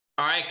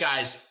All right,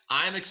 guys,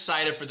 I'm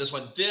excited for this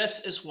one. This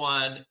is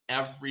one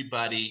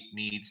everybody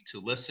needs to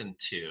listen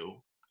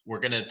to. We're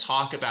going to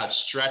talk about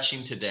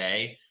stretching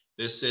today.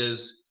 This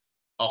is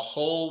a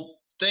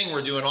whole thing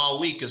we're doing all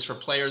week is for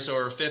players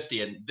over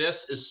 50, and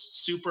this is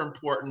super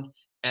important,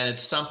 and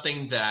it's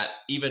something that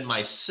even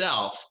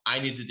myself, I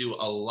need to do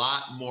a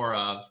lot more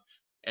of.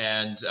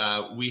 And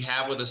we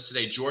have with us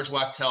today George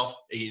Wachtel.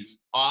 He's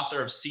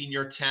author of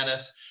Senior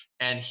Tennis,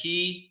 and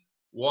he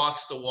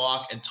walks the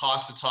walk and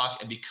talks the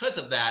talk. And because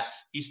of that,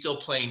 he's still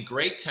playing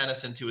great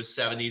tennis into his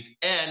 70s,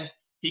 and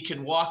he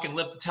can walk and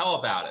live to tell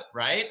about it,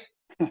 right?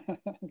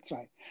 That's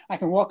right. I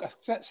can walk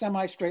a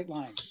semi-straight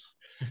line.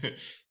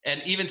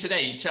 And even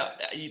today,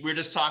 we're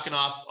just talking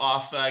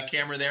off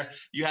camera there.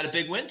 You had a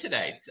big win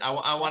today. I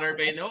want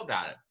everybody to know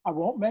about it. I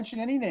won't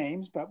mention any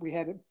names, but we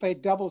had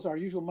played doubles, our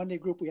usual Monday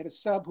group. We had a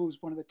sub who's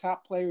one of the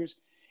top players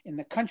in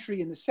the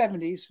country in the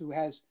 70s who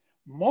has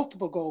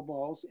multiple gold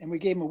balls, and we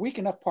gave him a weak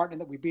enough partner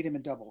that we beat him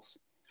in doubles.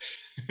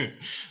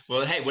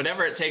 Well, hey,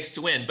 whatever it takes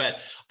to win. But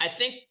I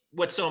think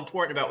what's so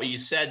important about what you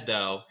said,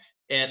 though,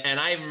 and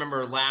I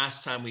remember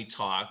last time we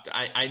talked,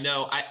 I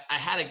know I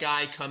had a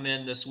guy come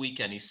in this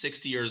weekend. He's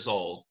 60 years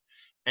old,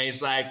 and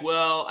he's like,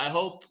 well, I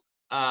hope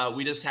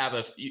we just have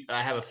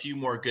I have a few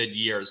more good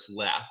years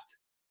left.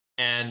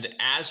 And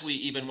as we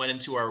even went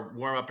into our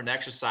warm up and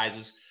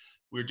exercises,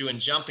 we were doing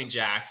jumping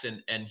jacks,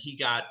 and he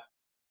got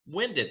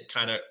winded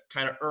kind of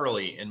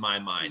early in my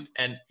mind.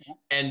 And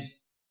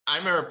I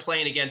remember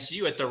playing against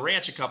you at the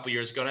ranch a couple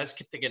years ago, and I was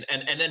thinking,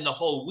 and then the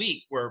whole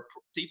week where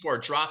people are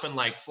dropping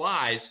like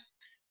flies,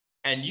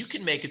 and you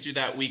can make it through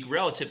that week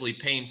relatively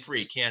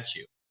pain-free, can't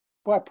you?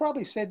 Well, I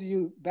probably said to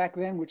you back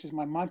then, which is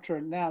my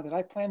mantra now, that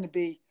I plan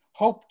to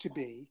hope to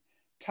be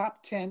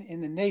top 10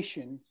 in the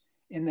nation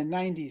in the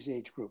 90s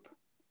age group.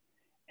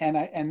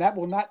 And that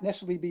will not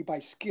necessarily be by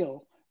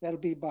skill. That'll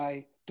be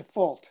by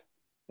default,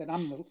 that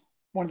I'm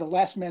one of the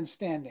last men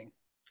standing.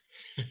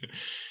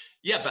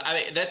 Yeah, but I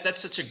mean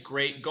that's such a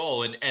great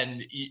goal,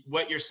 and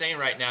what you're saying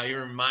right now, it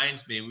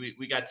reminds me.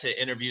 We got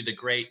to interview the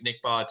great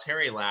Nick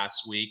Bollettieri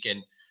last week,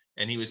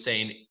 and he was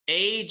saying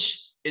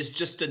age is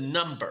just a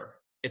number.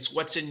 It's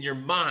what's in your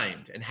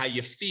mind and how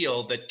you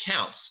feel that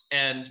counts.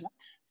 And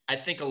I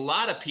think a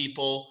lot of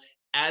people,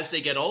 as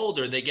they get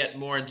older, they get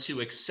more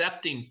into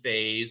accepting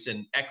phase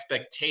and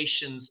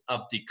expectations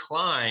of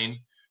decline.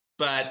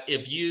 But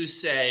if you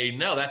say,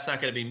 no, that's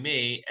not going to be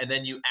me, and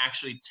then you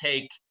actually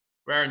take,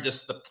 rather than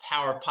just the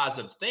power of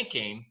positive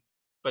thinking,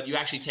 but you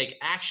actually take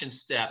action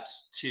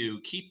steps to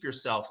keep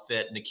yourself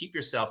fit and to keep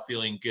yourself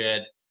feeling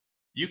good,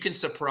 you can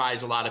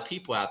surprise a lot of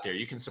people out there.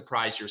 You can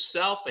surprise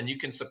yourself, and you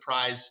can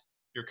surprise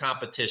your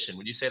competition.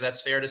 Would you say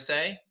that's fair to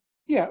say?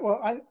 Yeah,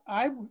 well,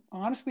 I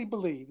honestly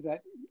believe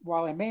that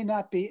while I may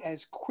not be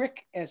as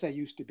quick as I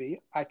used to be,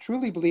 I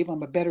truly believe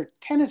I'm a better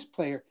tennis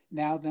player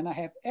now than I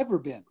have ever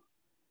been.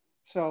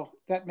 So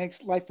that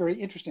makes life very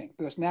interesting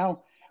because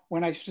now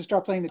when I used to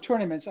start playing the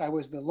tournaments, I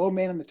was the low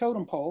man on the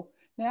totem pole.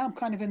 Now I'm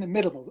kind of in the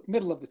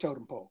middle of the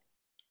totem pole.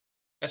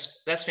 That's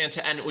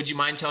fantastic. And would you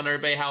mind telling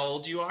everybody how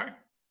old you are?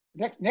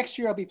 Next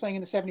year I'll be playing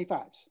in the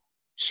 75s.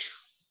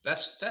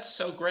 That's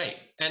so great.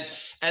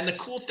 And the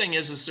cool thing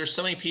is there's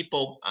so many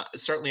people,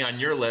 certainly on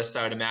your list,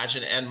 I would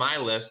imagine, and my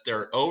list,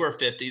 they're over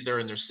 50, they're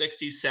in their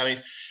 60s,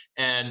 70s,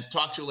 and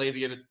talked to a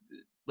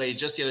lady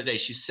just the other day.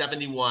 She's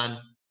 71,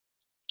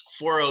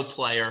 4-0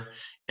 player,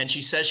 and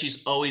she says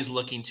she's always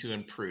looking to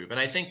improve. And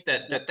I think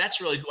that's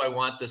really who I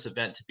want this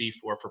event to be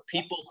for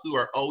people who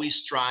are always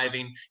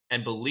striving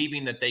and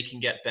believing that they can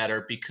get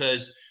better,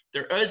 because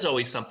there is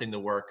always something to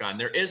work on.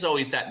 There is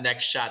always that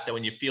next shot that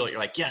when you feel it, you're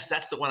like, yes,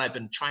 that's the one I've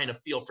been trying to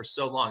feel for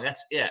so long.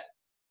 That's it.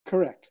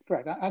 Correct.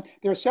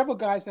 There are several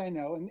guys I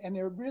know, and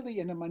they're really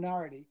in a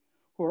minority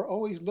who are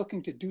always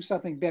looking to do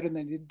something better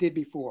than they did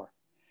before.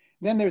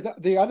 Then there's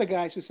the other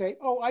guys who say,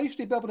 oh, I used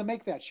to be able to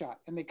make that shot,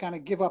 and they kind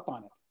of give up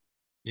on it.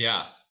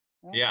 Yeah.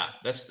 Yeah,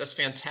 that's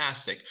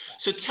fantastic.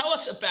 So tell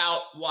us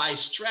about why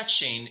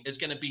stretching is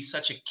going to be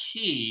such a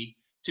key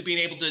to being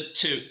able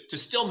to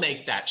still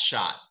make that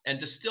shot and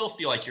to still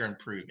feel like you're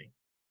improving.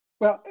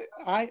 Well,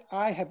 I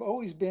have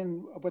always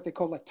been what they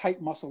call a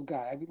tight muscle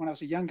guy. When I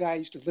was a young guy, I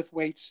used to lift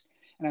weights,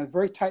 and I was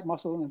very tight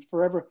muscle and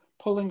forever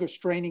pulling or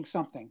straining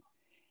something.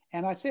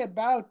 And I'd say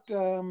about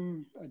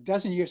a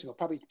dozen years ago,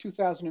 probably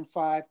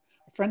 2005,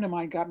 a friend of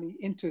mine got me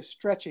into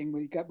stretching.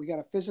 We got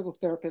a physical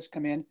therapist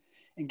come in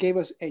and gave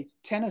us a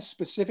tennis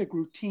specific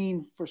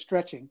routine for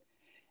stretching.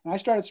 And I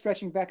started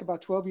stretching back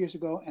about 12 years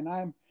ago, and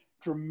I'm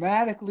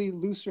dramatically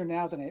looser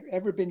now than I've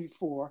ever been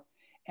before.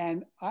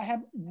 And I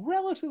am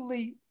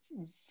relatively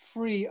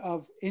free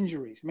of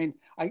injuries. I mean,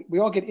 we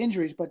all get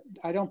injuries, but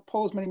I don't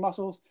pull as many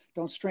muscles,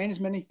 don't strain as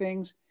many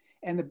things.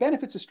 And the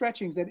benefits of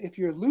stretching is that if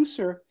you're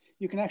looser,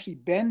 you can actually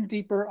bend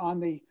deeper on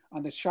the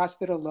shots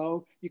that are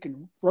low. You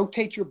can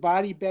rotate your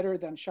body better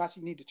than shots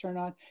you need to turn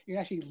on. You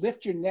can actually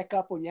lift your neck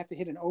up when you have to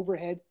hit an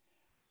overhead.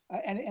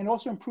 And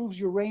also improves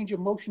your range of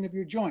motion of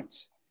your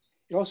joints.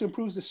 It also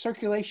improves the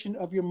circulation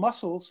of your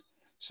muscles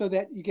so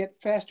that you get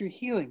faster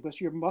healing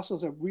because your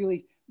muscles are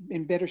really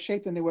in better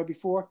shape than they were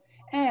before.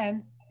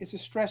 And it's a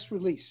stress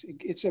release.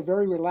 It's a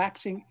very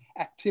relaxing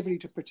activity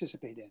to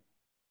participate in.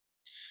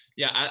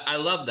 Yeah, I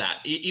love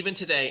that. Even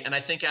today, and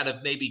I think out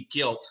of maybe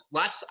guilt,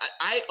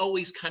 I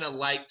always kind of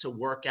like to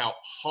work out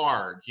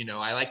hard.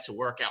 I like to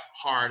work out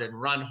hard and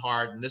run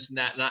hard and this and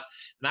that. And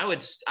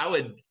I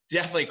would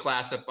definitely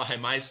classify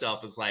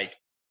myself as like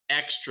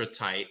extra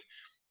tight.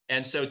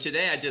 And so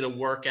today I did a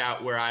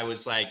workout where I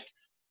was like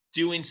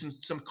doing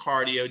some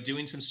cardio,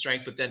 doing some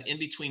strength, but then in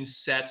between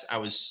sets, I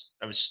was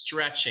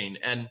stretching,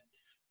 and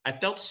I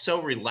felt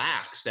so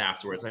relaxed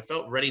afterwards. I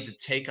felt ready to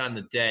take on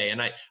the day.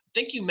 And I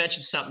think you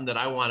mentioned something that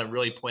I want to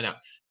really point out.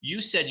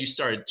 You said you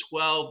started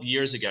 12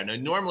 years ago. Now,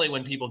 normally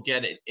when people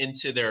get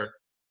into their,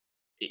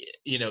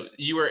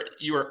 you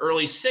were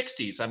early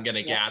 60s, I'm going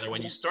to Yeah, gather,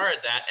 when yeah. you started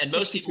that. And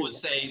most people 62. would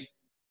say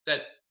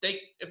that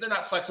if they're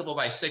not flexible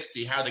by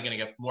 60, how are they going to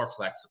get more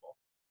flexible?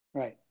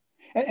 Right.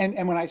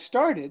 And when I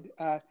started,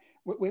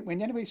 when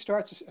anybody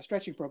starts a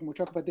stretching program, we'll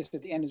talk about this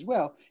at the end as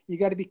well. You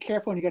got to be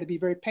careful and you got to be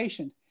very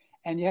patient,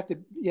 and you have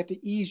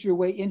to ease your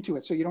way into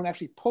it so you don't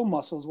actually pull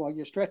muscles while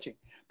you're stretching.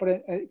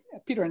 But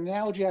Peter, an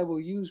analogy I will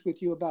use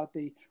with you about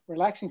the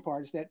relaxing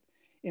part is that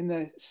in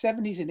the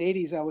 70s and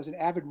 80s, I was an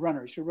avid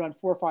runner. I used to run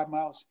 4 or 5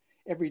 miles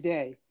every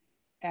day.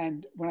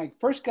 And when I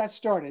first got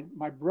started,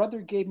 my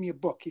brother gave me a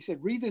book. He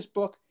said, "Read this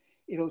book;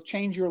 it'll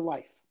change your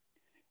life."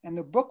 And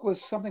the book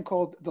was something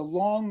called The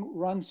Long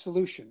Run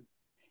Solution.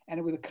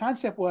 And the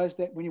concept was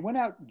that when you went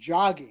out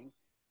jogging,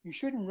 you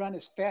shouldn't run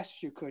as fast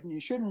as you could, and you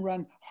shouldn't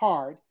run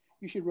hard.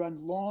 You should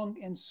run long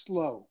and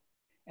slow.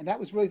 And that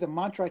was really the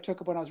mantra I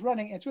took up when I was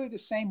running. And it's really the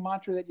same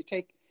mantra that you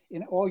take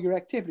in all your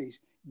activities.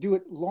 Do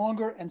it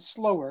longer and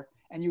slower,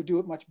 and you'll do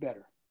it much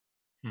better.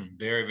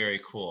 Very,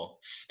 very cool.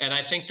 And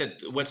I think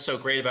that what's so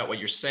great about what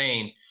you're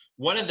saying,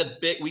 one of the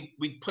big,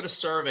 we put a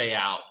survey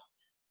out,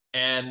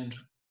 and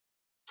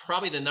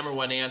probably the number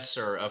one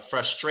answer of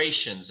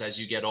frustrations as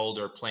you get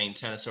older playing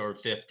tennis over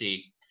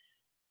 50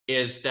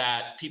 is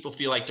that people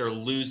feel like they're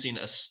losing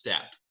a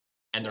step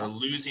and they're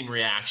losing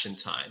reaction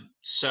time.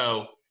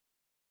 So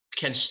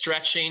can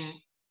stretching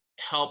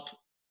help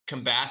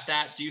combat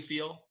that, do you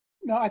feel?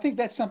 No, I think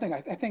that's something.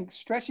 I think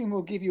stretching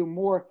will give you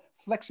more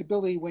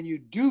flexibility when you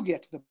do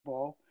get to the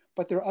ball,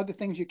 but there are other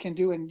things you can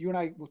do. And you and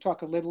I will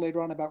talk a little later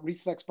on about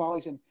reflex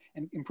volleys and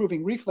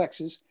improving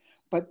reflexes,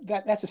 but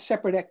that's a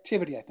separate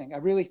activity, I think. I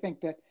really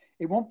think that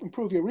it won't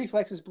improve your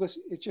reflexes because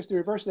it's just the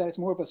reverse of that. It's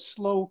more of a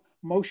slow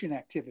motion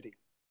activity.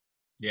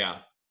 Yeah.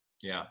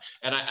 Yeah.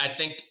 And I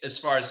think as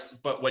far as,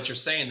 but what you're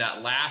saying,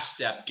 that last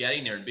step,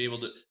 getting there, to be able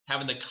to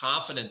having the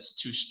confidence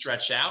to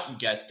stretch out and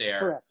get there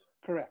Correct.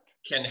 Correct.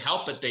 can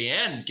help at the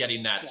end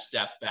getting that Yeah.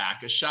 step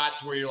back. A shot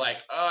where you're like,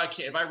 oh, I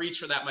can't, if I reach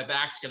for that, my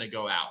back's going to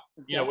go out,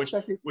 Exactly. which,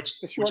 Especially which,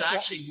 the which short I drop,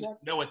 actually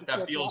know what the that short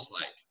drop feels shot.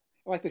 like.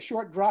 Like the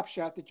short drop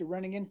shot that you're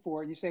running in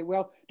for, and you say,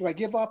 "Well, do I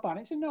give up on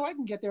it?" I said, "No, I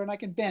can get there and I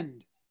can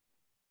bend."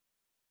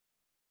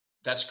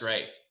 That's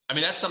great. I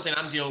mean, that's something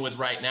I'm dealing with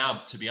right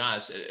now, to be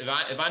honest. If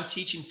I'm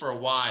teaching for a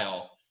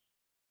while,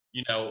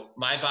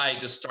 my body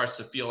just starts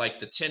to feel like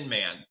the Tin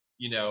Man,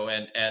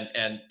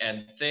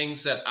 and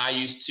things that I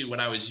used to when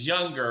I was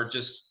younger,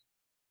 just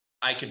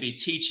I could be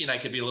teaching, I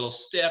could be a little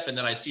stiff, and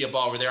then I see a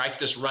ball over there, I could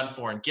just run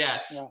for and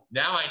get. Yeah.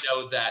 Now I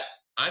know that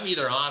I'm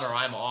either on or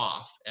I'm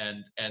off,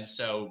 and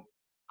so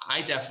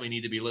I definitely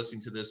need to be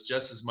listening to this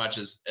just as much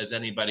as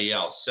anybody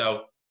else.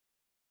 So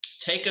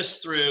take us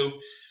through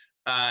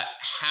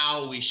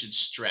how we should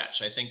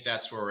stretch. I think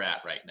that's where we're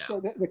at right now.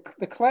 So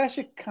the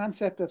classic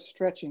concept of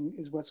stretching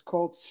is what's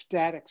called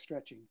static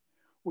stretching,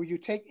 where you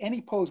take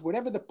any pose,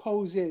 whatever the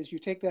pose is, you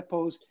take that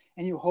pose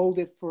and you hold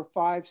it for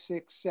 5,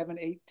 6, 7,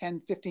 8,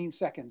 10, 15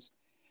 seconds.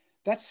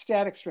 That's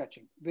static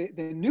stretching.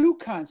 The new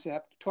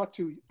concept taught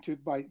to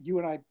by you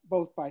and I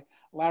both by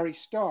Larry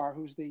Starr,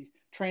 who's the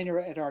trainer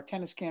at our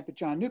tennis camp at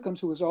John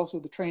Newcomb's, who is also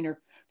the trainer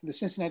for the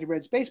Cincinnati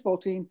Reds baseball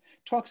team,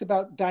 talks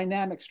about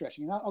dynamic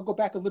stretching. And I'll go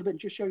back a little bit and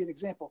just show you an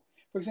example.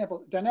 For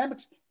example,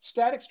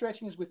 static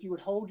stretching is if you would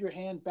hold your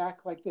hand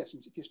back like this,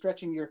 if you're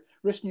stretching your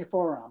wrist and your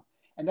forearm,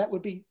 and that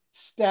would be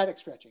static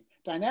stretching.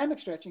 Dynamic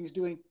stretching is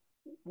doing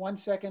 1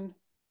 second,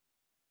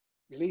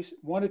 release,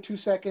 1 or 2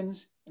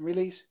 seconds, and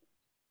release,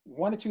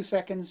 1 or 2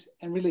 seconds,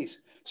 and release.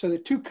 So the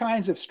two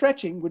kinds of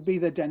stretching would be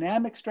the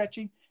dynamic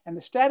stretching and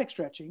the static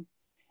stretching.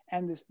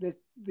 And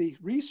the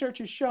research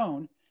has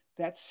shown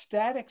that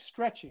static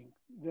stretching,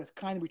 the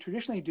kind we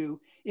traditionally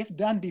do, if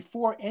done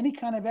before any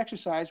kind of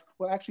exercise,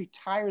 will actually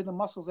tire the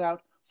muscles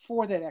out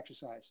for that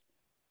exercise.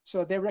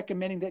 So they're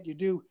recommending that you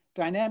do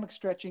dynamic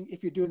stretching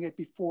if you're doing it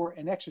before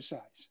an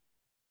exercise.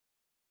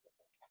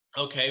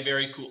 Okay,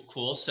 very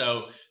cool.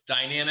 So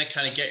dynamic,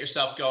 kind of get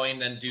yourself going,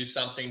 then do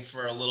something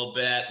for a little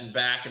bit and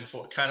back and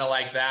forth, kind of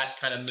like that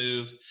kind of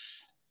move.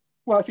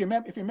 Well, if you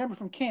remember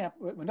from camp,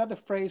 another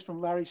phrase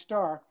from Larry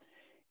Starr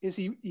is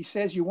he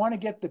says you want to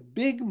get the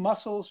big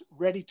muscles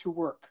ready to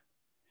work.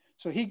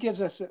 So he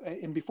gives us,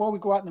 and before we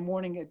go out in the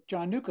morning at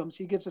John Newcomb's,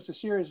 he gives us a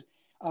series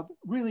of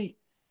really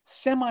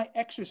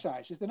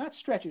semi-exercises. They're not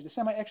stretches, they're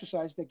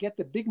semi-exercises that get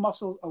the big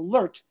muscle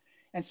alert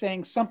and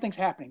saying something's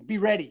happening. Be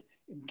ready,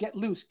 get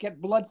loose,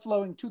 get blood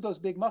flowing to those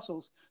big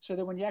muscles so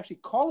that when you actually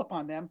call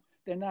upon them,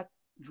 they're not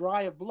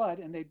dry of blood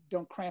and they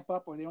don't cramp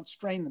up or they don't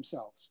strain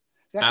themselves.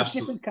 So that's a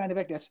Absolutely. different kind of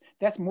exercise.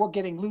 That's more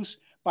getting loose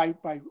by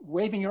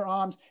waving your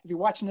arms. If you're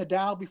watching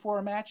Nadal before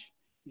a match,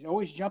 he's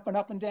always jumping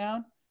up and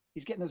down.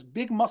 He's getting those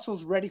big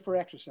muscles ready for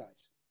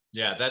exercise.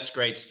 Yeah, that's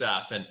great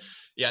stuff. And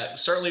yeah,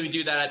 certainly we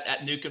do that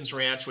at Newcomb's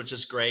Ranch, which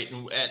is great.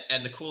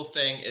 And the cool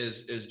thing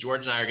is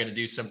George and I are going to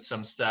do some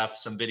stuff,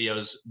 some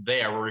videos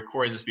there. We're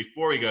recording this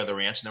before we go to the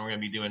ranch, and then we're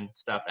going to be doing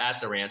stuff at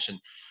the ranch. And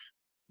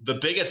the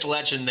biggest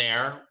legend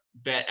there,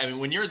 that I mean,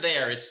 when you're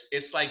there,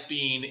 it's like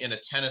being in a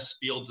tennis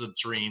field of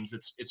dreams.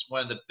 It's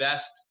one of the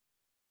best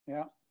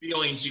Yeah.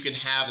 feelings you can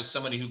have as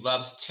somebody who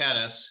loves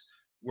tennis,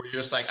 where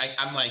you're just like,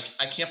 I'm like,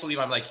 I can't believe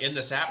I'm like in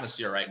this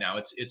atmosphere right now.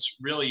 It's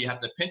really, you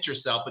have to pinch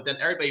yourself, but then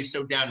everybody's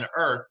so down to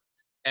earth.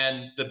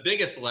 And the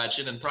biggest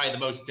legend and probably the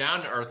most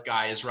down to earth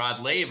guy is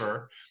Rod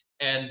Laver.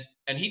 And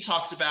he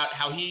talks about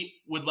how he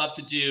would love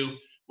to do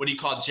what he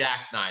called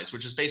jackknives,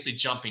 which is basically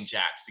jumping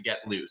jacks to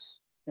get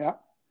loose. Yeah.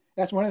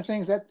 That's one of the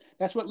things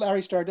that's what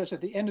Larry Starr does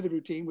at the end of the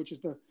routine, which is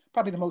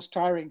probably the most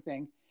tiring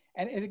thing.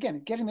 And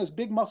again, getting those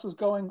big muscles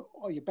going,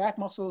 all your back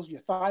muscles,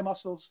 your thigh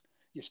muscles,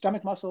 your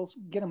stomach muscles,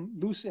 get them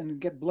loose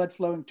and get blood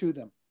flowing to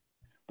them.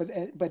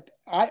 But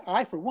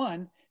I for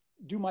one,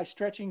 do my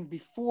stretching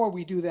before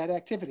we do that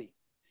activity,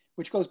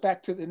 which goes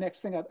back to the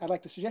next thing I'd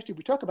like to suggest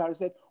we talk about is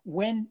that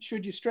when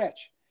should you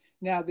stretch?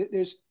 Now,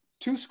 there's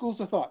two schools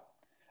of thought.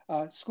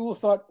 School of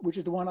thought, which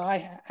is the one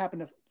I happen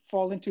to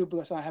fall into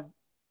because I have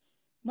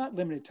not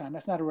limited time.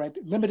 That's not a right.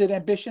 Limited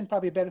ambition,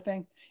 probably a better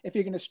thing. If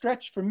you're going to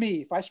stretch, for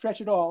me, if I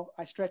stretch at all,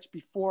 I stretch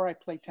before I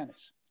play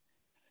tennis.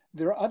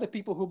 There are other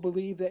people who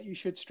believe that you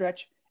should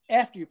stretch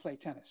after you play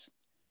tennis.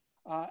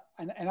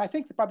 And I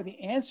think that probably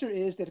the answer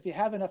is that if you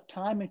have enough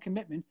time and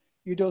commitment,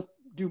 you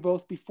do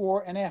both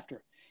before and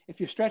after.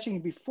 If you're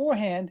stretching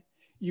beforehand,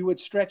 you would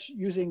stretch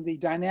using the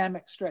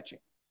dynamic stretching.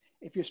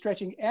 If you're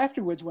stretching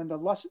afterwards when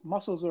the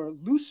muscles are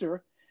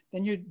looser,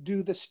 then you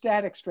do the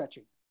static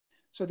stretching.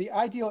 So the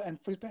ideal, and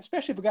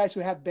especially for guys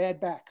who have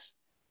bad backs,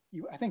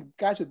 I think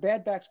guys with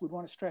bad backs would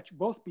want to stretch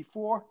both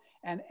before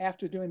and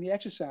after doing the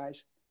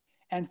exercise.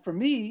 And for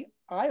me,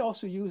 I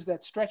also use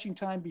that stretching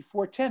time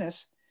before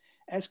tennis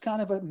as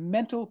kind of a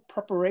mental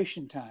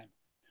preparation time,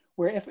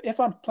 where if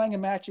I'm playing a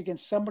match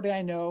against somebody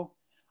I know,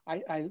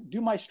 I do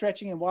my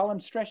stretching, and while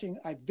I'm stretching,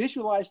 I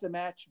visualize the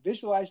match,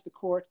 visualize the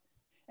court,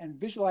 and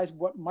visualize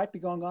what might be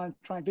going on,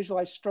 try and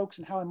visualize strokes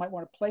and how I might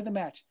want to play the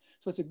match.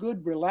 So it's a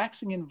good,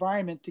 relaxing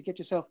environment to get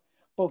yourself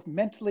both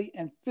mentally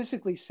and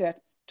physically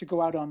set to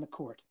go out on the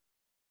court.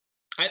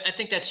 I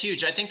think that's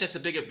huge. I think that's a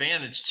big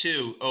advantage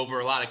too over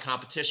a lot of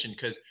competition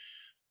because,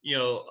 you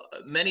know,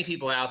 many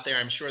people out there,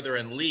 I'm sure they're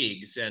in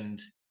leagues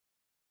and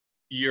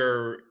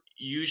you're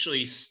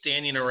usually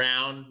standing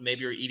around.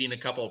 Maybe you're eating a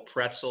couple of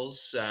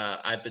pretzels.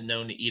 I've been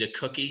known to eat a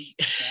cookie,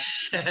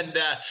 Yeah.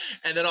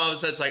 and then all of a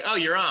sudden it's like, oh,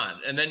 you're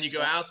on, and then you go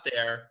Yeah. out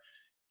there,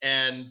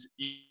 and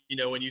you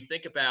know when you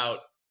think about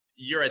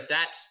you're at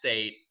that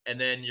state, and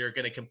then you're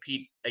going to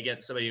compete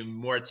against somebody who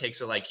more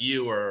takes it like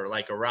you or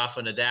like a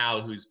Rafa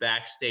Nadal who's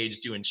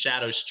backstage doing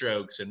shadow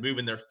strokes and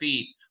moving their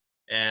feet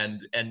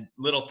and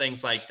little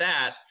things like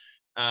that.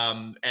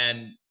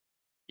 And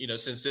you know,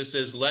 since this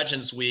is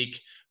Legends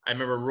Week, I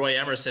remember Roy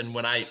Emerson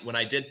when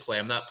I did play.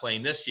 I'm not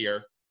playing this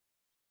year.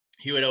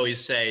 He would always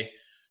say,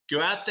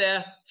 "Go out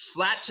there,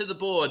 flat to the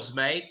boards,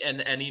 mate,"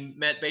 and he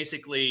meant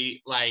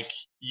basically like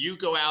you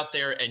go out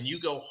there and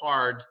you go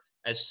hard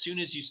as soon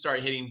as you start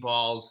hitting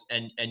balls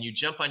and you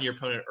jump on your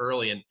opponent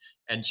early.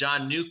 And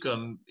John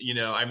Newcomb, you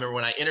know, I remember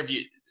when I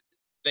interviewed,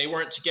 they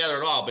weren't together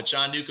at all, but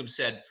John Newcomb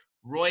said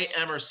Roy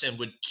Emerson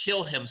would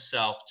kill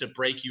himself to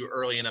break you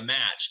early in a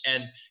match.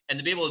 And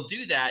to be able to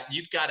do that,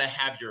 you've got to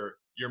have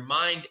your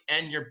mind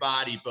and your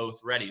body both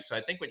ready. So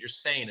I think what you're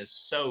saying is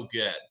so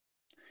good.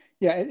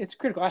 Yeah, it's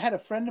critical. I had a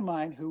friend of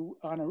mine who,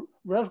 on a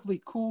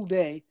relatively cool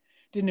day,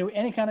 didn't do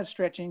any kind of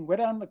stretching,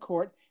 went on the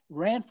court,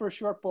 ran for a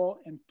short ball,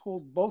 and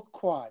pulled both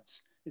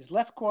quads, his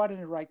left quad and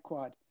his right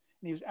quad.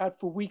 And he was out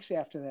for weeks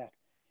after that.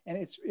 And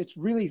it's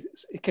really,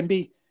 it can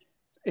be,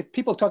 if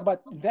people talk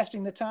about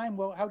investing the time,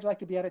 well, how would you like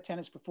to be out of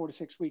tennis for 4 to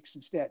 6 weeks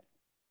instead?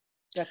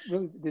 That's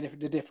really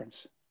the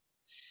difference.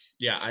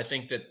 Yeah, I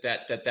think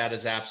that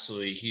is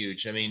absolutely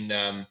huge. I mean,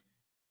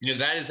 you know,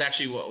 that is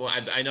actually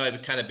what I know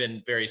I've kind of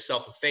been very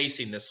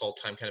self-effacing this whole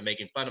time, kind of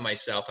making fun of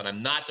myself, and I'm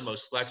not the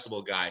most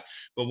flexible guy.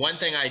 But one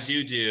thing I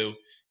do,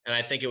 and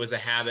I think it was a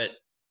habit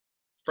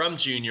from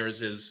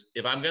juniors, is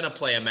if I'm going to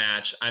play a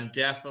match, I'm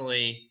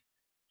definitely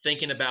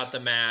thinking about the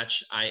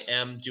match. I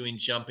am doing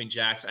jumping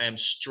jacks. I am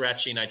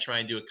stretching. I try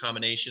and do a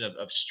combination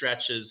of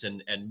stretches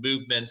and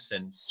movements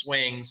and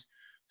swings.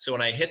 So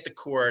when I hit the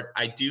court,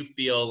 I do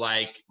feel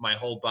like my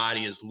whole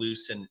body is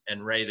loose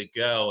and ready to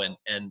go.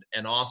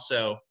 And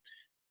also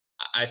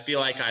I feel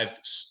like I've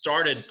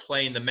started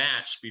playing the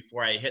match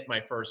before I hit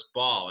my first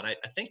ball. And I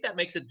think that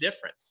makes a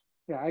difference.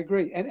 Yeah, I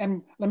agree.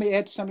 And let me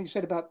add something you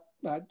said about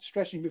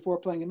stretching before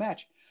playing a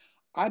match.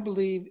 I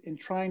believe in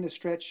trying to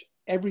stretch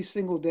every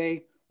single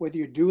day, whether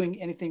you're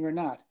doing anything or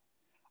not.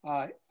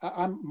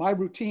 My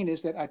routine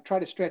is that I try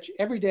to stretch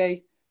every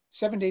day,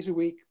 7 days a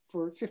week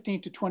for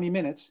 15 to 20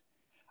 minutes.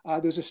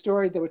 There was a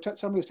story that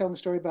somebody was telling a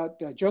story about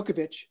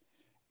Djokovic.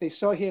 They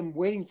saw him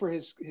waiting for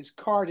his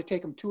car to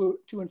take him to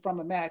and from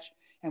a match,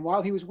 and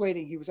while he was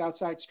waiting, he was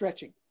outside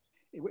stretching.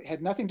 It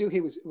had nothing to do.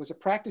 It was a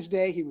practice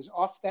day. He was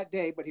off that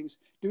day, but he was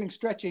doing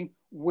stretching,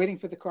 waiting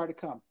for the car to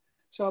come.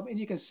 So, and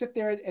you can sit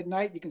there at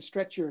night. You can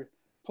stretch your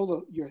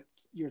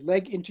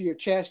leg into your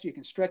chest. You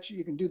can stretch.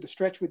 You can do the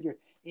stretch with your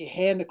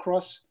hand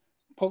across,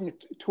 pulling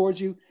it towards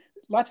you.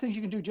 Lots of things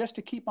you can do just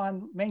to keep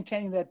on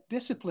maintaining that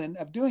discipline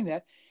of doing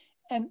that.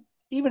 And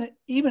even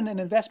an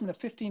investment of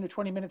 15 or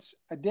 20 minutes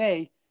a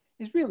day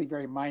is really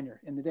very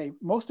minor in the day.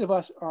 Most of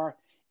us are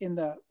in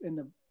the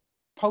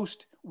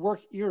post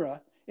work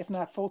era, if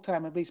not full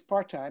time, at least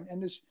part time,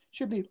 and there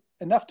should be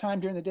enough time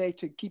during the day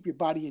to keep your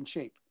body in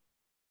shape.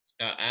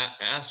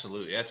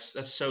 Absolutely,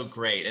 that's so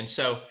great. And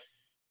so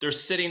they're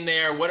sitting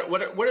there. What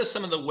are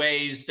some of the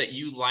ways that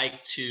you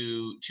like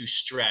to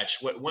stretch?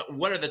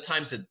 What are the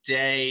times of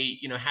day?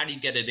 You know, how do you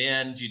get it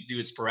in? Do you do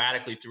it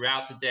sporadically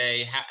throughout the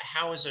day?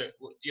 How is it?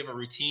 Do you have a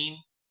routine?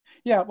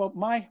 Yeah, well,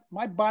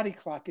 my body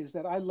clock is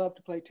that I love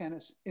to play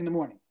tennis in the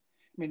morning.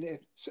 I mean,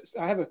 if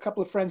I have a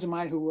couple of friends of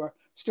mine who are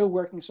still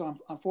working, so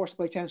I'm forced to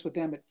play tennis with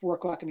them at 4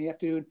 o'clock in the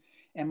afternoon,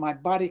 and my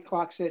body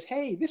clock says,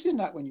 "Hey, this is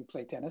not when you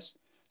play tennis."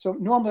 So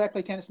normally I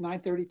play tennis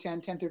 9:30,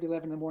 10, 10:30,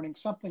 11 in the morning,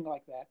 something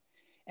like that.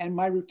 And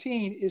my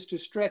routine is to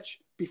stretch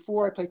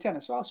before I play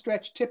tennis. So I'll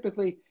stretch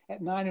typically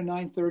at 9 or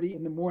 9:30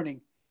 in the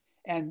morning,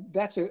 and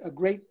that's a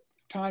great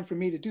time for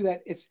me to do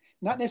that. It's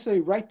not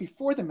necessarily right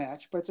before the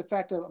match, but it's a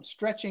fact of I'm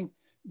stretching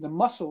the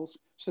muscles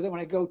so that when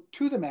I go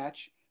to the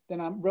match,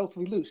 then I'm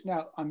relatively loose.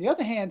 Now, on the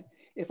other hand,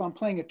 if I'm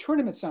playing a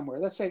tournament somewhere,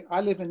 let's say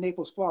I live in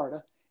Naples,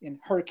 Florida, in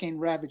hurricane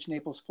ravaged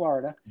Naples,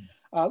 Florida.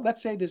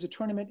 Let's say there's a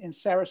tournament in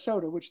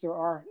Sarasota, which there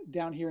are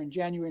down here in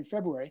January and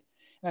February,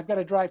 and I've got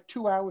to drive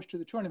 2 hours to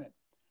the tournament.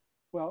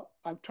 Well,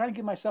 I'm trying to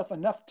give myself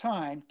enough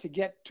time to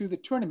get to the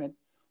tournament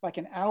like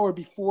an hour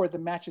before the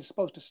match is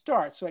supposed to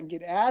start so I can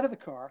get out of the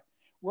car,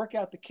 work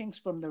out the kinks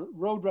from the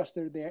road rust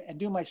that are there, and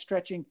do my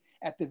stretching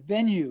at the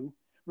venue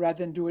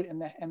rather than do it in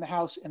the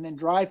house and then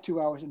drive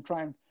 2 hours and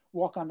try and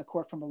walk on the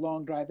court from a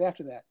long drive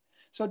after that.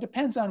 So it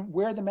depends on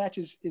where the match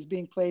is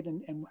being played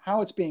and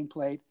how it's being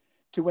played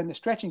to when the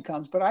stretching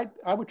comes. But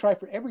I would try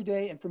for every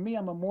day. And for me,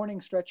 I'm a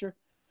morning stretcher.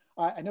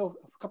 I know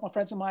a couple of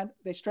friends of mine,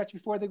 they stretch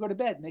before they go to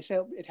bed and they say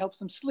it helps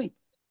them sleep.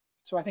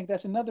 So I think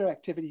that's another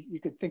activity you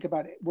could think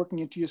about working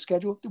into your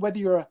schedule, whether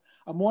you're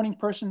a morning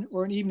person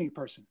or an evening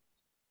person.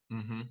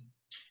 Mm-hmm.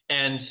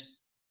 And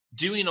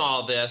doing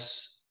all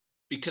this,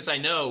 because I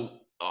know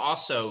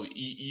also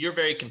you're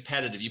very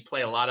competitive. You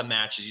play a lot of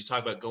matches. You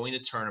talk about going to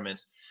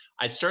tournaments.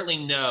 I certainly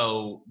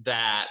know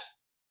that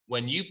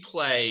when you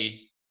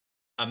play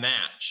a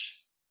match,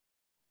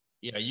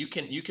 you know, you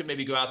can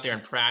maybe go out there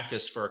and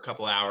practice for a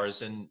couple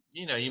hours, and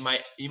you know, you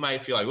might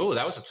feel like, oh,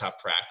 that was a tough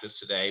practice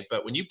today.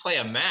 But when you play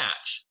a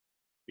match,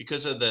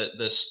 because of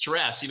the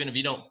stress, even if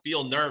you don't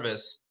feel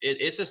nervous,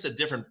 it's just a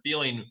different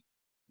feeling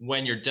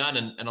when you're done.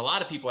 And a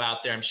lot of people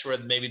out there, I'm sure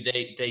that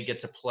maybe they get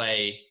to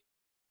play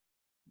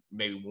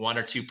maybe one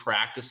or two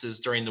practices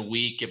during the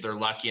week if they're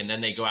lucky, and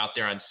then they go out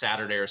there on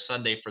Saturday or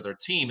Sunday for their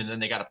team, and then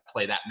they got to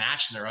play that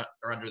match, and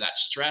they're under that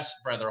stress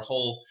in front of their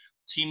whole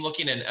team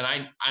looking. And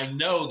I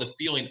know the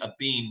feeling of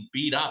being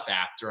beat up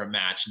after a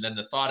match, and then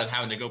the thought of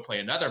having to go play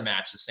another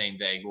match the same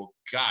day. Well,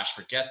 gosh,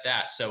 forget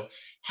that. So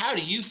how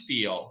do you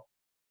feel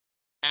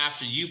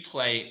after you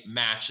play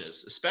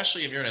matches,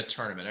 especially if you're in a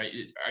tournament?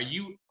 Are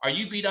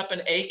you beat up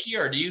and achy,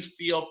 or do you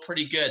feel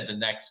pretty good the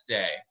next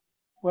day?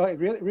 Well, it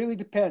really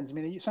depends. I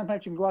mean,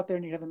 sometimes you can go out there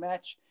and you have a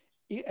match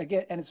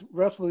again, and it's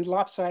relatively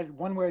lopsided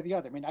one way or the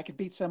other. I mean, I could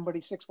beat somebody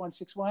 6-1,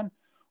 6-1,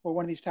 or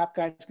one of these top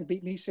guys can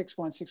beat me 6-1,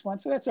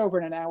 6-1. So that's over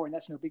in an hour, and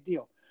that's no big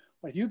deal.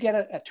 But if you get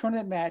a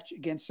tournament match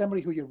against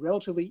somebody who you're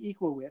relatively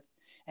equal with,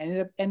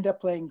 and end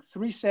up playing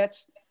 3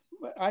 sets,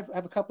 I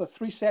have a couple of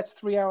 3 sets,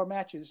 3 hour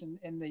matches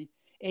in the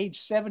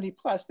age 70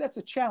 plus. That's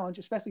a challenge,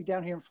 especially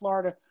down here in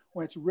Florida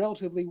when it's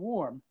relatively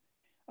warm.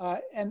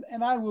 And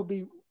I will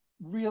be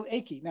real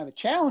achy. Now the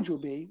challenge will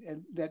be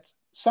that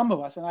some of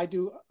us, and I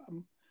do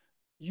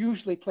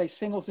usually play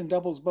singles and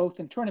doubles both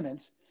in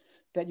tournaments,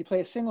 that you play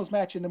a singles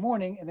match in the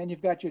morning and then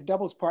you've got your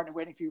doubles partner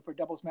waiting for you for a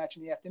doubles match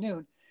in the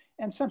afternoon.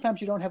 And sometimes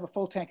you don't have a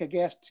full tank of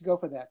gas to go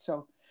for that.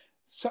 So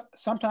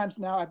sometimes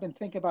now I've been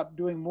thinking about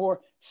doing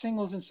more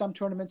singles in some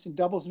tournaments and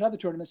doubles in other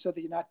tournaments so that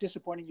you're not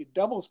disappointing your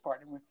doubles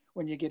partner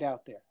when you get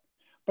out there.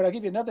 But I'll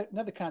give you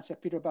another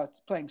concept, Peter, about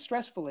playing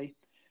stressfully.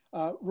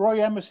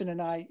 Roy Emerson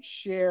and I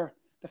share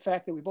the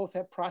fact that we both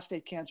had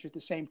prostate cancer at the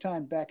same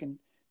time back in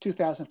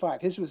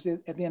 2005. His was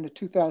at the end of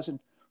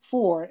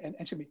 2004, and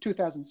excuse me,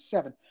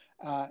 2007.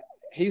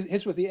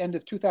 His was the end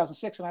of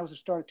 2006, and I was the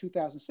start of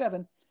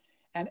 2007.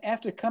 And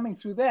after coming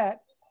through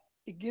that,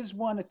 it gives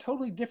one a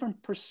totally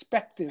different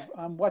perspective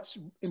on what's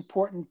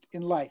important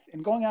in life.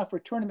 And going out for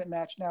a tournament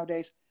match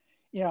nowadays,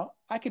 you know,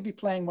 I could be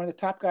playing one of the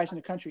top guys in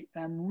the country,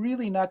 and I'm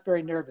really not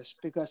very nervous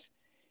because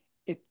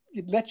it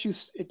lets you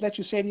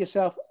say to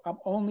yourself, I'm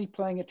only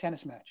playing a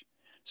tennis match.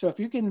 So if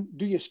you can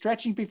do your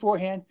stretching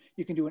beforehand,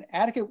 you can do an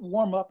adequate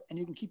warm up, and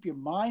you can keep your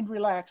mind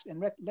relaxed and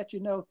let you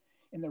know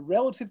in the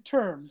relative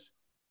terms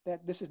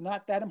that this is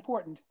not that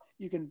important,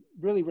 you can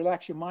really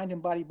relax your mind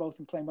and body both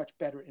and play much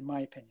better, in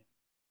my opinion.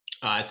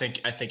 I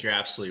think you're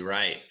absolutely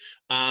right.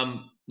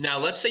 Now,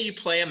 let's say you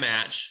play a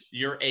match,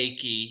 you're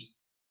achy.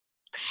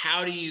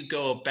 How do you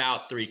go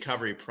about the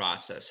recovery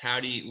process?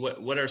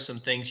 What are some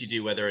things you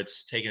do, whether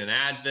it's taking an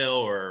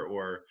Advil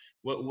or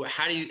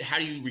how do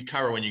you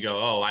recover when you go,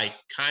 oh, I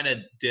kind of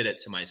did it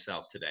to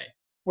myself today?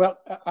 Well,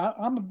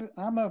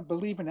 I'm a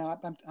believer now.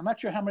 I'm not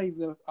sure how many of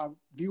the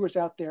viewers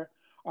out there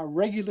are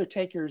regular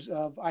takers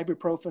of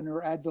ibuprofen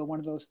or Advil, one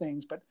of those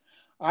things. But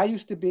I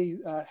used to be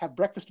have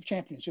breakfast of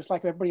champions, just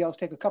like everybody else.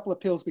 Take a couple of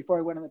pills before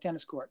I went on the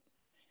tennis court,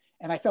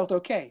 and I felt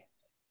okay.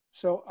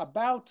 So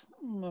about,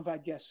 I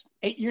guess,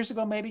 8 years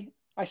ago, maybe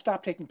I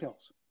stopped taking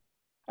pills.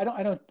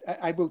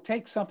 I will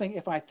take something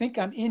if I think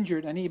I'm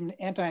injured and even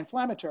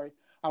anti-inflammatory.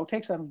 I will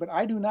take something, but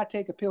I do not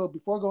take a pill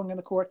before going on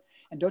the court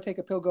and don't take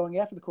a pill going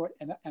after the court.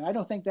 And I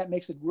don't think that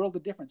makes a world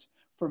of difference.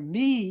 For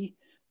me,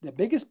 the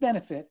biggest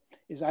benefit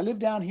is I live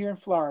down here in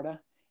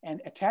Florida, and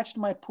attached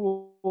to my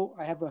pool,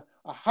 I have a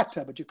hot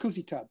tub, a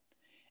jacuzzi tub,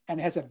 and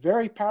it has a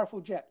very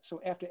powerful jet.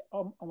 So after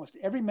almost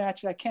every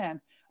match I can,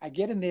 I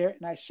get in there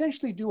and I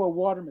essentially do a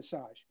water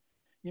massage.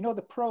 You know,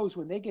 the pros,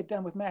 when they get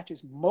done with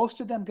matches,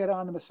 most of them get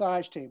on the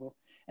massage table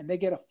and they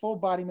get a full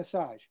body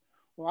massage.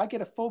 Well, I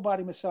get a full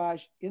body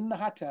massage in the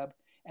hot tub,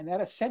 and that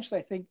essentially,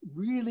 I think,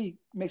 really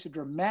makes a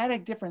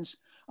dramatic difference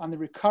on the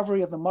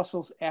recovery of the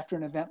muscles after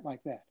an event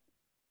like that.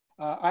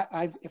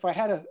 If I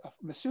had a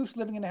masseuse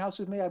living in the house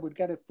with me, I would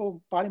get a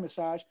full body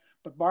massage.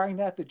 But barring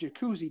that, the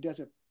jacuzzi does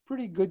a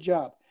pretty good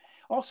job.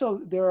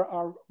 Also, there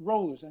are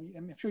rollers, and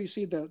I'm sure you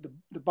see the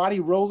body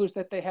rollers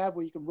that they have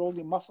where you can roll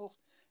your muscles.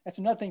 That's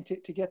another thing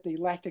to get the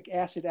lactic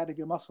acid out of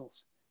your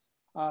muscles.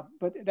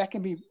 But that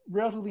can be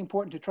relatively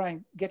important to try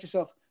and get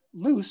yourself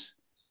loose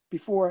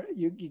before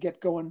you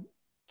get going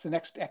to the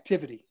next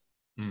activity.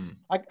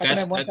 I can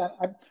remember one time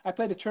I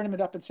played a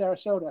tournament up in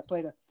Sarasota.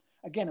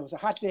 Again, it was a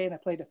hot day, and I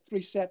played a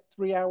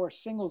 3-hour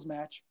singles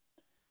match.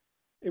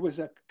 It was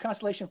a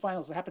consolation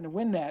finals. I happened to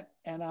win that,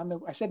 and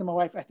I said to my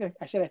wife, I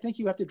think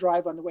you have to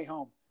drive on the way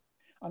home.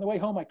 On the way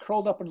home, I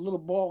curled up in a little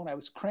ball, and I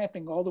was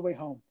cramping all the way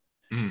home.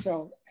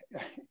 So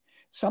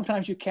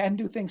sometimes you can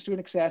do things to an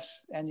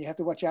excess, and you have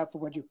to watch out for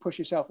when you push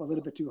yourself a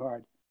little bit too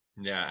hard.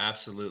 Yeah,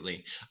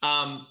 absolutely.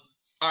 All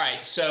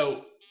right,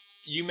 so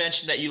you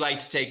mentioned that you like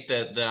to take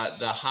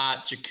the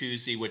hot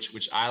jacuzzi,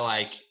 which I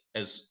like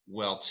as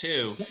well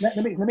too. Let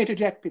me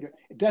interject, Peter.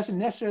 It doesn't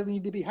necessarily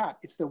need to be hot.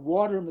 It's the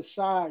water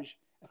massage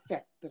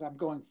effect that I'm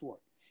going for.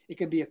 It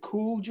can be a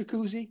cool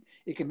jacuzzi.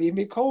 It can even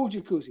be a cold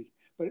jacuzzi.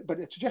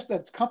 But it's just that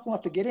it's comfortable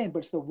enough to get in, but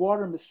it's the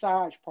water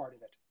massage part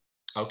of it.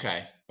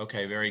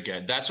 Okay, very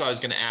good. That's what I was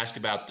going to ask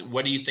about.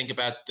 What do you think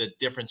about the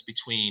difference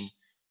between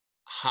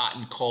hot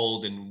and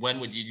cold, and when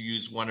would you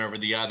use one over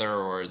the other,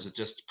 or is it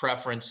just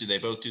preference? Do they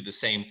both do the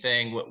same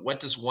thing?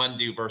 What does one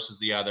do versus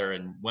the other,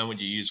 and when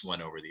would you use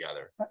one over the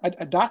other?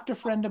 A doctor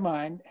friend of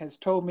mine has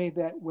told me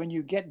that when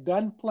you get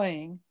done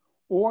playing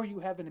or you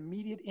have an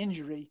immediate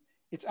injury,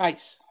 it's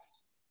ice.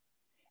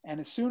 And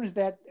as soon as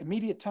that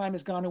immediate time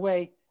has gone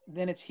away,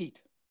 then it's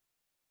heat.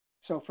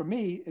 So for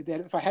me, that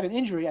if I had an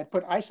injury, I'd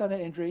put ice on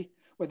that injury,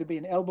 whether it be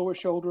an elbow or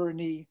shoulder or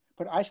knee,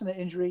 put ice on the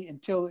injury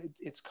until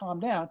it's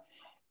calmed down.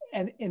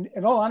 And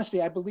in all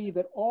honesty, I believe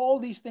that all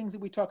these things that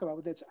we talk about,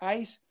 whether it's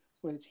ice,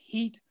 whether it's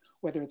heat,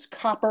 whether it's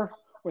copper,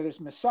 whether it's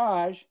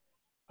massage,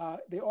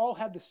 they all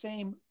have the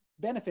same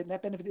benefit. And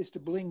that benefit is to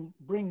bring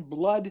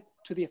blood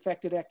to the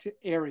affected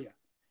area.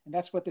 And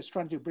that's what it's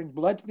trying to do, bring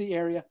blood to the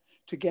area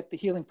to get the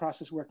healing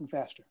process working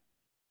faster.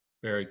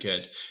 Very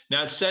good.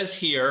 Now it says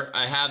here,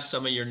 I have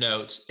some of your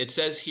notes. It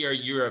says here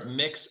you're a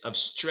mix of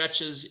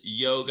stretches,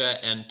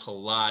 yoga, and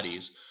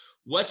Pilates.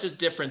 What's the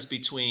difference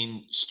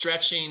between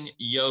stretching,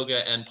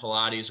 yoga, and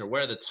Pilates, or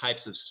what are the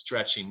types of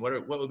stretching?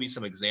 What would be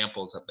some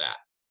examples of that?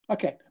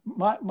 Okay,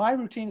 my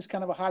routine is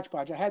kind of a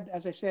hodgepodge. I had,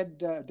 as I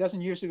said, a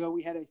dozen years ago,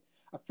 we had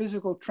a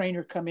physical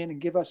trainer come in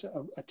and give us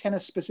a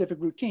tennis-specific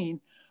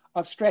routine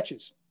of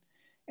stretches.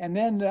 And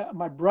then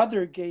my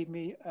brother gave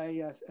me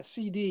a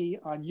CD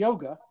on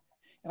yoga,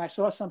 and I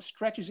saw some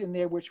stretches in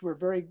there which were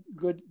very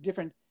good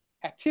different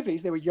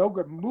activities. They were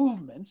yoga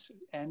movements,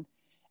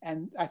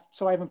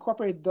 so I've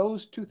incorporated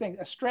those two things.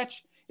 A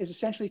stretch is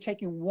essentially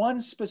taking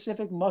one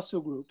specific muscle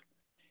group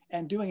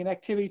and doing an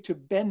activity to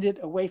bend it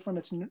away from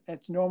its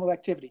normal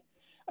activity.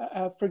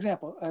 For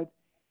example,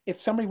 if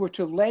somebody were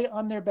to lay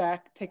on their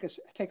back, take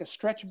a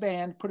stretch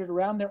band, put it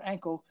around their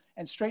ankle,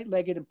 and straight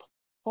leg it and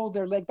pull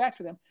their leg back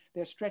to them,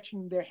 they're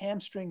stretching their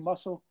hamstring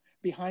muscle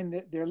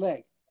behind their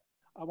leg.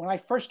 When I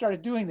first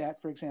started doing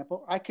that, for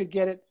example, I could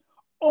get it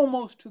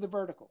almost to the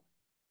vertical.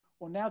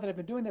 Well, now that I've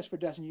been doing this for a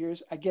dozen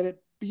years, I get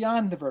it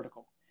beyond the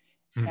vertical.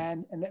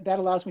 And that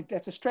allows me,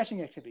 that's a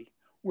stretching activity.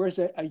 Whereas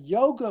a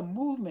yoga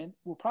movement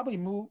will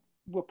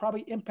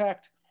probably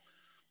impact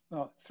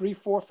 3,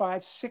 4,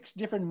 5, 6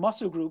 different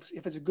muscle groups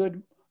if it's a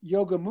good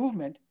yoga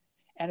movement.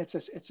 And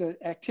it's an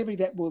activity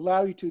that will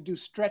allow you to do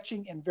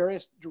stretching in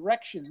various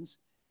directions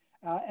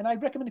And I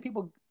recommend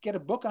people get a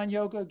book on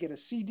yoga, get a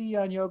CD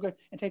on yoga,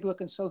 and take a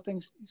look and so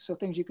things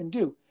you can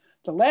do.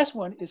 The last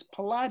one is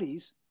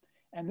Pilates,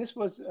 and this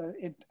was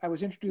I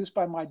was introduced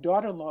by my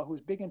daughter-in-law who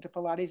was big into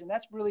Pilates, and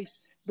that's really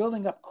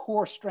building up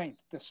core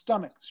strength, the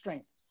stomach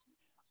strength.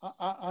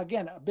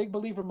 Again, a big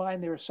believer of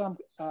mine. There are some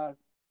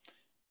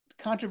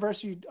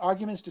controversy,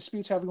 arguments,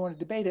 disputes, however you want to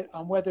debate it,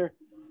 on whether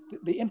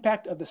the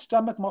impact of the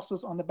stomach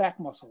muscles on the back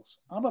muscles.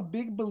 I'm a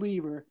big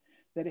believer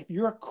that if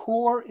your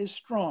core is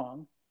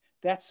strong,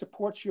 that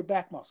supports your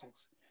back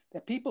muscles.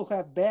 That people who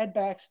have bad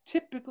backs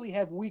typically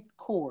have weak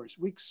cores,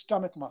 weak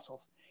stomach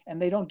muscles,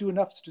 and they don't do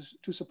enough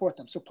to support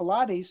them. So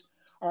Pilates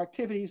are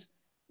activities,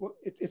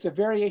 it's a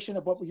variation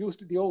of what we used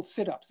to, the old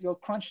sit-ups, the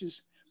old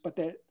crunches, but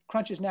the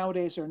crunches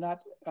nowadays are not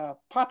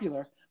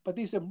popular, but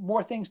these are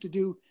more things to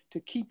do to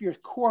keep your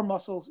core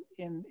muscles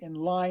in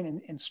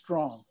line and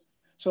strong.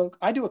 So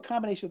I do a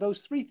combination of those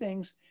three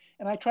things,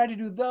 and I try to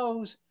do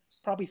those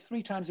probably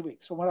 3 times a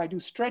week. So when I do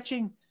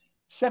stretching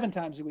 7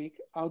 times a week,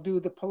 I'll do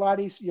the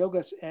Pilates,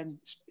 yogas, and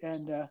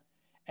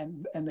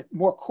the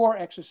more core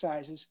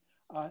exercises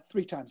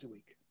 3 times a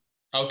week.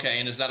 Okay,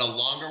 and is that a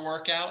longer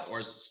workout,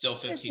 or is it still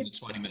 15 to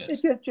 20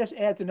 minutes? It just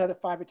adds another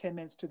 5 or 10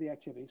 minutes to the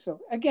activity.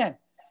 So again,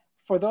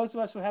 for those of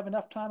us who have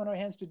enough time on our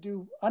hands to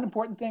do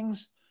unimportant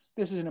things,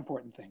 this is an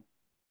important thing.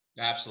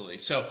 Absolutely.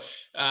 So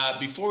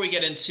before we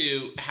get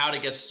into how to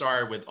get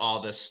started with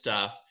all this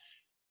stuff,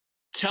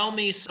 tell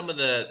me some of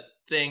the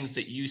things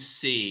that you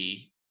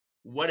see.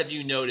 What have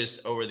you noticed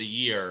over the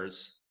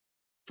years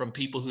from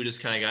people who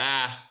just kind of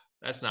go,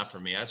 that's not for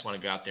me. I just want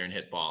to go out there and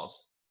hit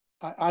balls.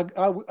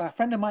 A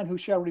friend of mine who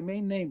shall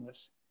remain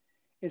nameless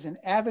is an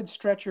avid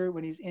stretcher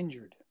when he's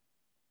injured.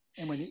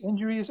 And when the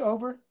injury is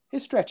over,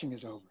 his stretching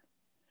is over.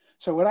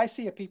 So what I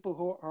see are people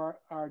who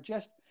are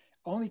just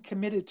only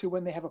committed to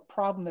when they have a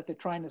problem that they're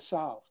trying to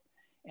solve.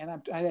 And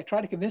I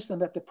try to convince them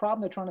that the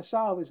problem they're trying to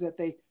solve is that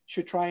they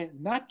should try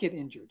and not get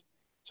injured.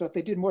 So if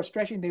they did more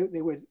stretching,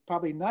 they would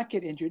probably not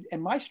get injured.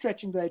 And my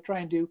stretching that I try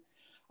and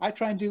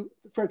do,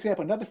 for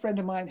example, another friend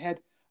of mine had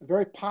a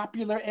very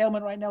popular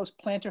ailment right now is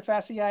plantar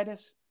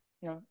fasciitis.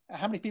 You know,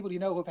 how many people do you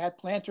know who have had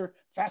plantar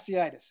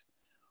fasciitis?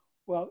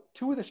 Well,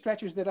 2 of the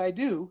stretches that I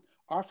do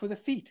are for the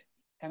feet.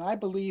 And I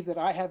believe that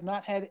I have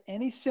not had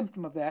any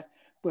symptom of that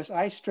because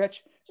I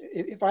stretch.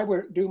 If I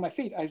were doing my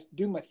feet, I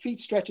do my feet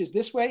stretches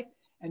this way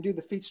and do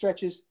the feet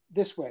stretches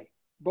this way.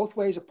 Both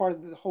ways are part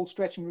of the whole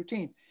stretching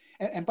routine.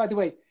 And by the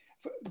way,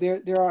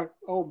 there are,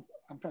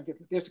 I'm trying to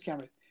get, there's the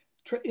camera.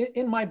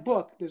 In my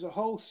book, there's a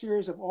whole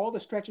series of all the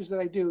stretches that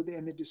I do,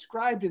 and they're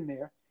described in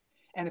there.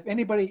 And if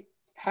anybody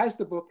has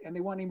the book and they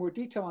want any more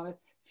detail on it,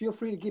 feel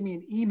free to give me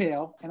an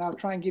email and I'll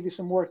try and give you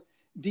some more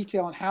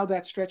detail on how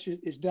that stretch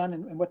is done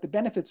and what the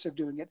benefits of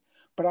doing it.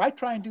 But I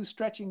try and do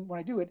stretching when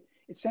I do it,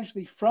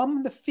 essentially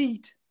from the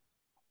feet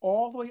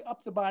all the way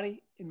up the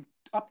body,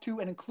 up to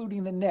and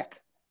including the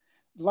neck.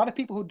 A lot of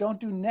people who don't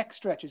do neck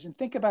stretches, and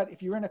think about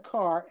if you're in a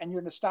car and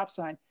you're in a stop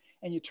sign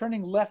and you're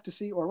turning left to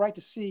see or right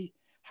to see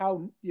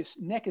how your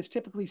neck is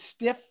typically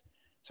stiff.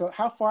 So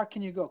how far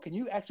can you go? Can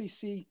you actually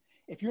see,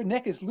 if your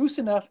neck is loose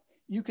enough,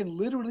 you can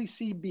literally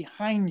see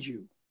behind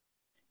you.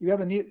 You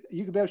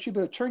should be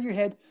able to turn your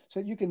head so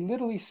that you can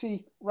literally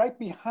see right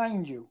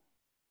behind you.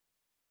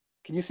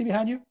 Can you see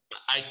behind you?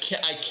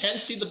 I can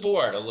see the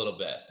board a little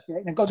bit.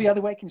 Okay, and go the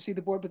other way. Can you see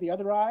the board with the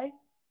other eye?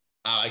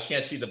 I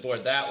can't see the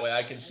board that way.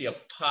 I can see a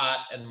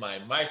pot and my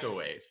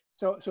microwave.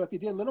 So if you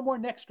did a little more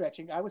neck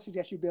stretching, I would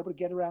suggest you'd be able to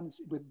get around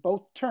with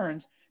both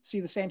turns, see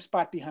the same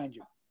spot behind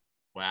you.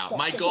 Wow.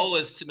 My goal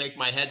is to make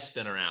my head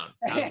spin around.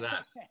 How's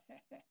that?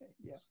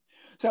 Yeah.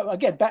 So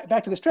again,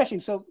 back to the stretching.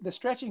 So the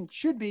stretching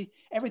should be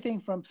everything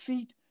from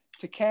feet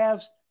to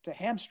calves to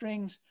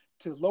hamstrings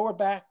to lower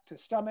back to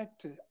stomach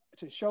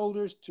to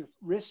shoulders to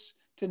wrists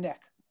to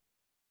neck.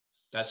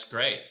 That's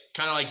great.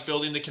 Kind of like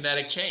building the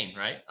kinetic chain,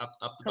 right? Up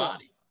the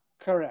body.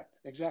 Correct.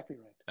 Exactly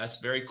right. That's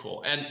very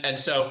cool. And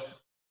so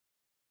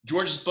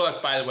George's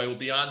book, by the way, will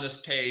be on this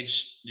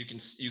page. You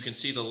can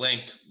see the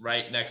link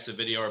right next to the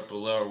video or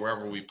below or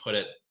wherever we put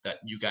it, that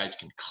you guys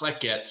can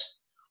click it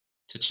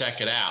to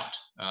check it out.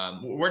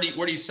 Where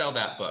do you sell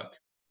that book?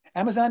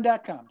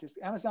 Amazon.com. Just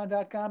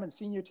Amazon.com and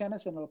Senior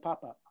Tennis, and it'll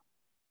pop up.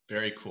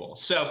 Very cool.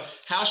 So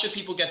how should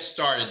people get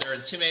started? They're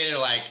intimidated,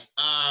 like,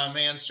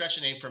 man,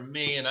 stretching ain't for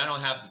me, and I don't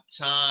have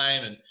the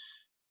time, and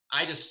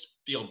I just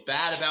feel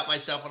bad about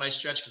myself when I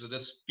stretch because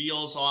this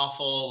feels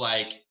awful.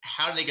 Like,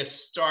 how do they get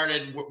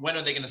started? When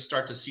are they going to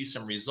start to see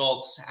some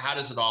results? How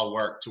does it all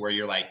work to where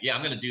you're like, yeah,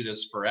 I'm going to do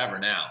this forever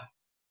now?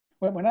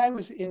 When I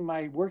was in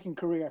my working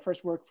career, I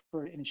first worked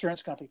for an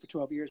insurance company for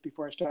 12 years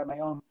before I started my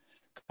own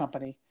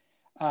company.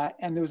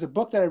 And there was a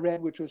book that I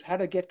read, which was How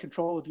to Get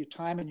Control of Your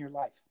Time and Your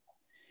Life.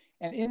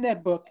 And in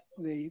that book,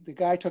 the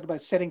guy talked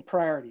about setting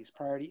priorities,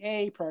 priority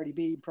A, priority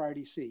B,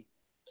 priority C.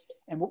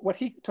 And what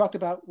he talked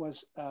about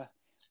was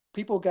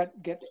people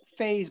get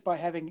phased by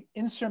having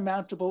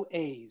insurmountable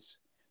A's.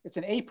 It's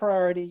an A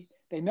priority.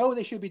 They know what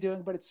they should be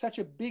doing, but it's such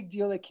a big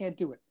deal they can't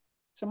do it.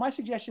 So my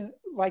suggestion,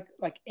 like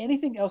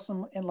anything else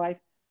in life,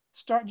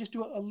 start and just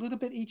do a little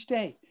bit each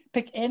day.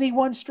 Pick any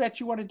one stretch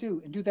you want to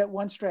do and do that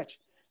one stretch.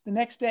 The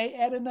next day,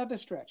 add another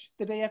stretch.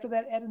 The day after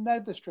that, add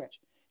another stretch.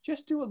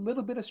 Just do a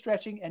little bit of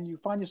stretching and you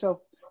find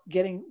yourself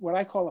getting what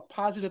I call a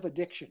positive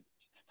addiction.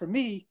 For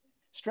me,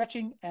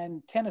 stretching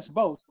and tennis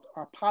both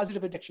are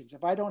positive addictions.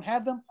 If I don't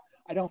have them,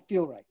 I don't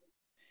feel right.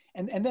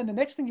 And then the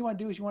next thing you want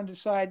to do is you want to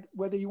decide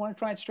whether you want to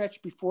try and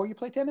stretch before you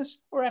play tennis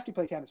or after you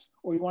play tennis,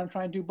 or you want to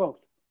try and do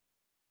both.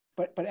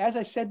 But as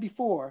I said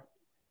before,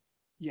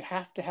 you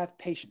have to have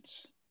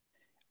patience.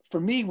 For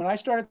me, when I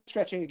started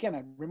stretching, again,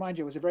 I remind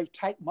you, I was a very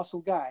tight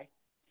muscle guy.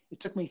 It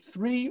took me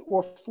 3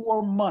 or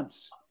 4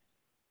 months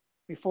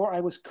before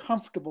I was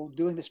comfortable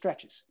doing the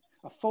stretches.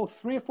 A full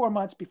 3 or 4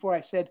 months before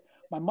I said,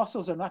 my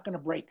muscles are not going to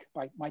break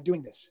by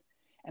doing this.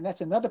 And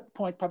that's another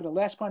point, probably the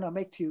last point I'll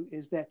make to you,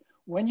 is that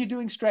when you're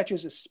doing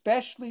stretches,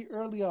 especially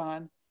early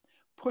on,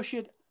 push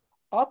it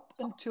up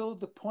until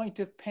the point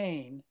of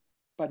pain,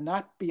 but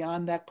not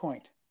beyond that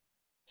point.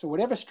 So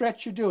whatever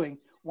stretch you're doing,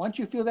 once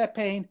you feel that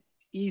pain,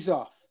 ease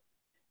off.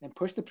 Then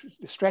push the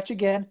stretch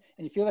again,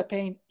 and you feel that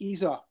pain,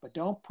 ease off. But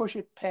don't push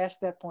it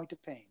past that point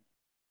of pain.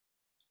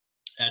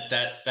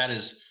 That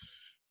is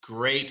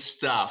great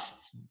stuff.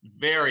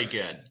 Very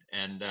good.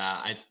 And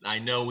I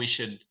know we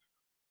should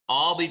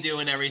all be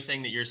doing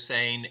everything that you're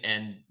saying,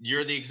 and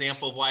you're the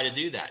example of why to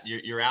do that.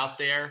 You're out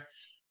there,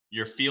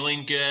 you're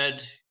feeling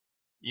good.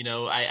 You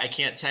know, I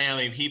can't tell you how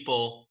many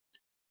people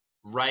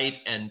write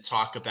and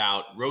talk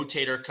about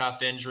rotator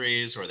cuff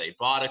injuries, or they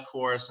bought a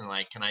course and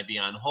like, can I be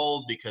on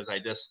hold because I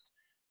just,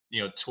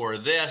 tore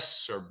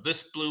this or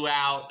this blew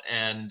out.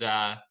 And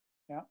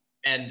Yeah.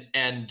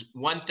 and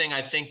one thing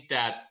I think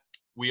that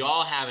we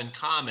all have in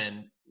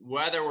common,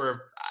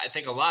 I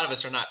think a lot of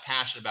us are not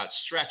passionate about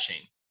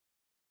stretching,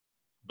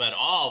 but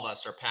all of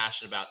us are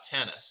passionate about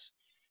tennis.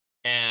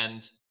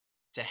 And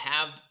to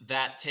have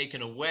that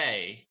taken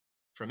away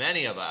from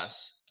any of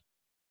us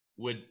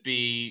would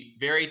be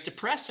very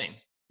depressing.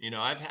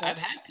 I've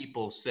had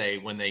people say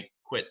when they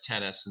quit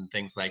tennis and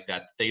things like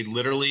that, they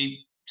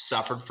literally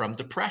suffered from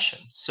depression.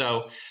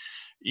 So,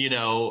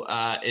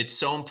 it's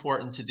so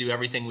important to do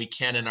everything we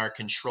can in our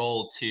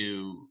control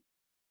to,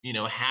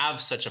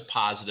 have such a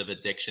positive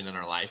addiction in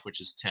our life,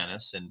 which is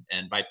tennis.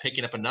 And by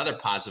picking up another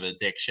positive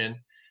addiction,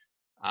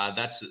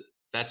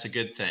 that's a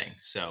good thing.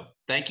 So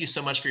thank you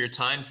so much for your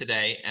time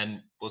today,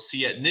 and we'll see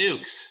you at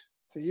Nukes.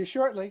 See you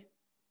shortly.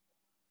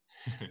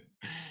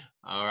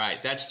 All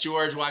right. That's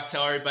George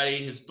Wachtel, everybody.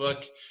 His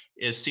book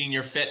is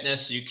Senior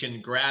Fitness. You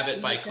can grab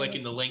it by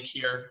clicking the link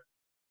here.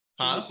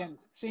 Senior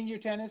tennis. Senior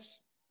tennis.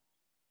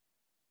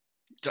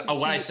 Oh,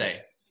 what I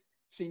say?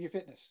 Senior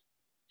fitness.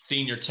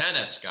 Senior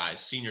tennis,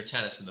 guys. Senior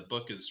tennis, and the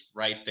book is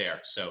right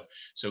there. So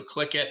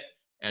click it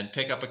and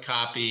pick up a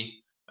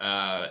copy,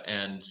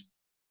 and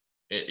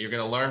you're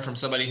going to learn from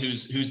somebody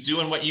who's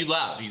doing what you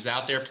love. He's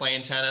out there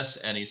playing tennis,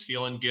 and he's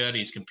feeling good.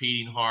 He's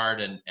competing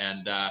hard,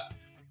 and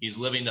he's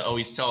living to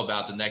always tell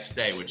about the next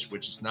day,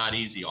 which is not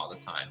easy all the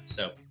time.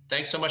 So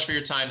thanks so much for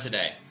your time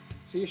today.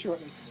 See you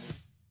shortly.